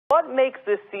What makes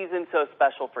this season so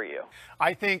special for you?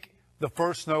 I think the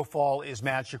first snowfall is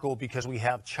magical because we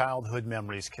have childhood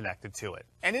memories connected to it.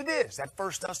 And it is. That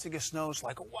first dusting of snow is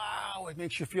like, wow, it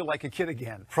makes you feel like a kid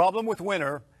again. Problem with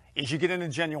winter is you get into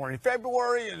January and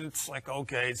February and it's like,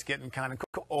 okay, it's getting kind of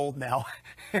old now.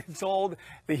 It's old.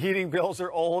 The heating bills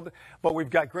are old, but we've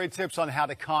got great tips on how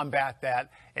to combat that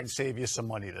and save you some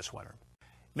money this winter.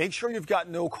 Make sure you've got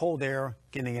no cold air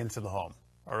getting into the home.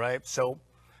 All right. So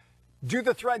do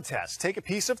the thread test. Take a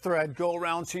piece of thread, go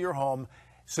around to your home,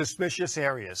 suspicious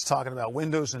areas, talking about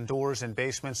windows and doors and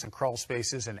basements and crawl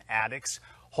spaces and attics.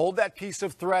 Hold that piece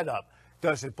of thread up.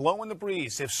 Does it blow in the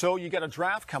breeze? If so, you got a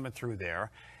draft coming through there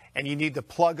and you need to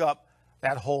plug up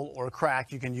that hole or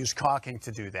crack. You can use caulking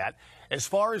to do that. As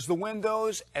far as the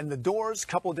windows and the doors, a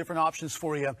couple of different options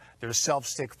for you. There's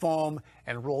self-stick foam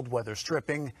and rolled weather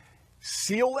stripping.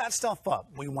 Seal that stuff up.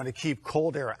 We want to keep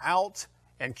cold air out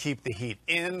and keep the heat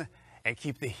in and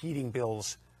keep the heating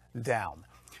bills down.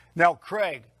 Now,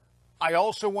 Craig, I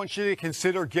also want you to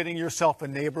consider getting yourself a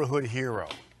neighborhood hero.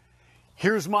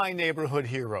 Here's my neighborhood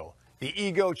hero, the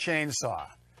Ego chainsaw.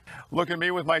 Look at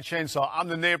me with my chainsaw. I'm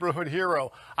the neighborhood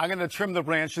hero. I'm going to trim the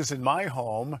branches in my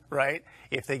home, right,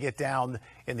 if they get down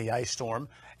in the ice storm,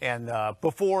 and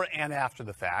before and after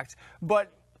the fact.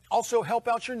 But also help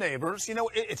out your neighbors. You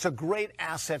know, it's a great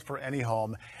asset for any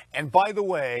home. And by the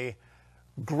way,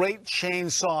 great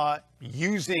chainsaw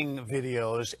using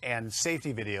videos and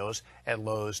safety videos at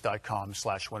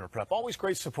Lowe's.com/winterprep. Always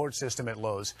great support system at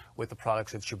Lowe's with the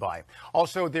products that you buy.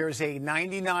 Also, there's a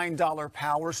 $99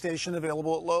 power station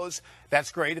available at Lowe's.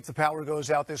 That's great. If the power goes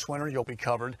out this winter, you'll be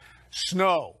covered.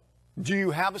 Snow. Do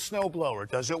you have a snow blower?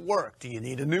 Does it work? Do you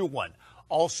need a new one?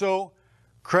 Also,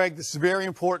 Craig, this is very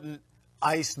important,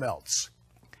 ice melts.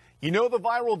 You know the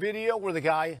viral video where the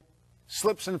guy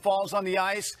slips and falls on the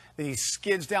ice, then he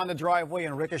skids down the driveway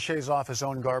and ricochets off his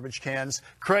own garbage cans?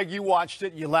 Craig, you watched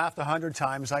it. You laughed 100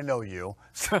 times. I know you.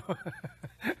 So,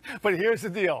 but here's the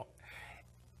deal.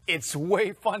 It's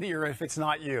way funnier if it's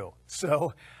not you.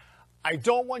 So I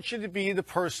don't want you to be the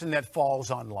person that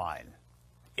falls online.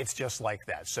 It's just like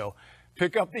that. So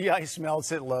pick up the ice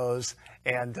melts at Lowe's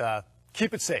and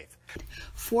keep it safe.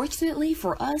 Fortunately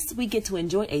for us, we get to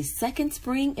enjoy a second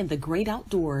spring in the great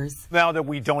outdoors. Now that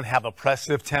we don't have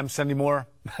oppressive temps anymore,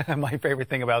 my favorite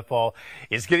thing about fall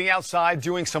is getting outside,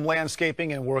 doing some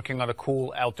landscaping, and working on a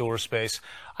cool outdoor space.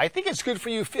 I think it's good for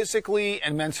you physically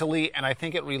and mentally, and I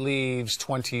think it relieves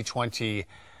 2020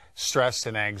 stress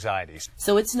and anxieties.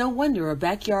 So it's no wonder a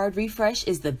backyard refresh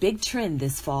is the big trend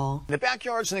this fall. The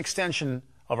backyard's an extension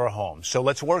of our home, so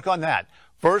let's work on that.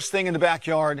 First thing in the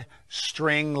backyard,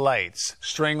 string lights.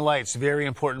 String lights, very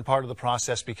important part of the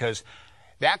process because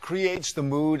that creates the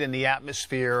mood and the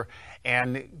atmosphere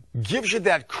and gives you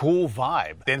that cool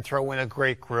vibe. Then throw in a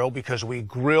great grill because we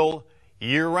grill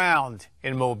year-round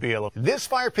in Mobile. This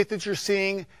fire pit that you're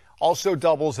seeing also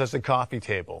doubles as a coffee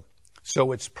table,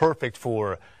 so it's perfect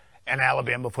for an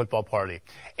Alabama football party.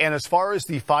 And as far as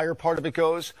the fire part of it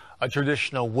goes, a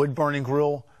traditional wood-burning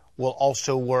grill will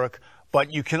also work. But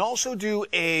you can also do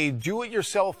a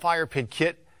do-it-yourself fire pit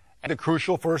kit. And the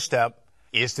crucial first step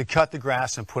is to cut the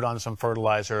grass and put on some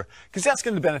fertilizer because that's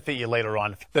going to benefit you later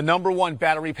on. The #1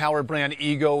 battery-powered brand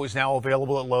Ego is now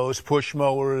available at Lowe's. Push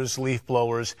mowers, leaf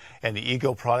blowers, and the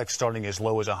Ego products starting as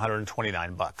low as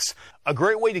 $129. A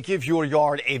great way to give your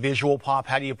yard a visual pop.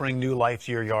 How do you bring new life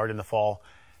to your yard in the fall?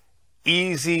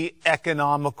 Easy,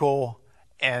 economical,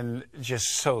 and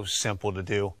just so simple to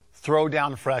do. Throw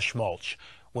down fresh mulch.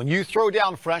 When you throw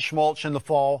down fresh mulch in the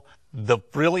fall, the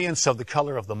brilliance of the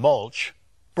color of the mulch,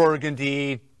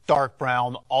 burgundy, dark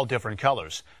brown, all different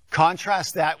colors.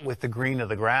 Contrast that with the green of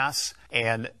the grass,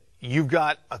 and you've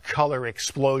got a color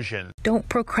explosion. Don't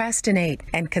procrastinate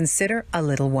and consider a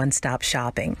little one-stop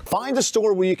shopping. Find a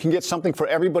store where you can get something for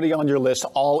everybody on your list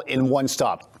all in one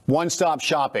stop. One-stop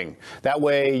shopping. That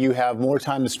way you have more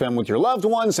time to spend with your loved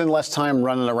ones and less time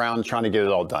running around trying to get it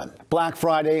all done. Black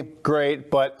Friday, great,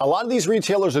 but a lot of these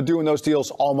retailers are doing those deals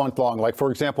all month long. Like,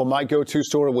 for example, my go-to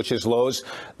store, which is Lowe's.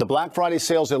 The Black Friday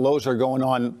sales at Lowe's are going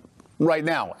on right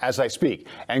now as I speak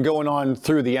and going on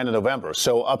through the end of November.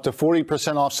 So up to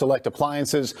 40% off select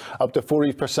appliances, up to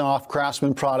 40% off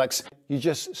Craftsman products. You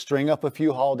just string up a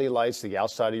few holiday lights to the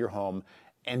outside of your home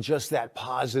and just that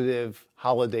positive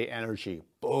holiday energy.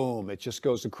 Boom, it just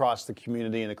goes across the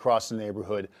community and across the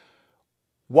neighborhood.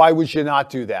 Why would you not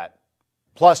do that?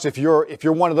 Plus, if you're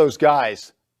one of those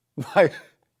guys,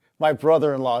 my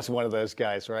brother-in-law is one of those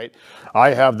guys, right?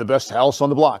 I have the best house on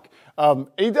the block.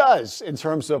 He does in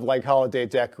terms of like holiday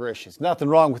decorations. Nothing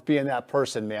wrong with being that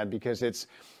person, man, because it's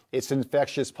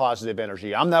infectious positive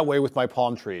energy. I'm that way with my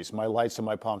palm trees, my lights and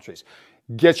my palm trees.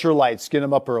 Get your lights, get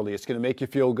them up early. It's going to make you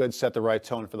feel good, set the right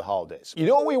tone for the holidays. You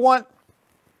know what we want?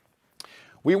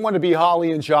 We want to be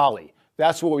holly and jolly.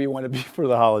 That's what we want to be for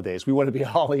the holidays. We want to be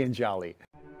holly and jolly.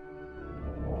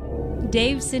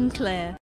 Dave Sinclair.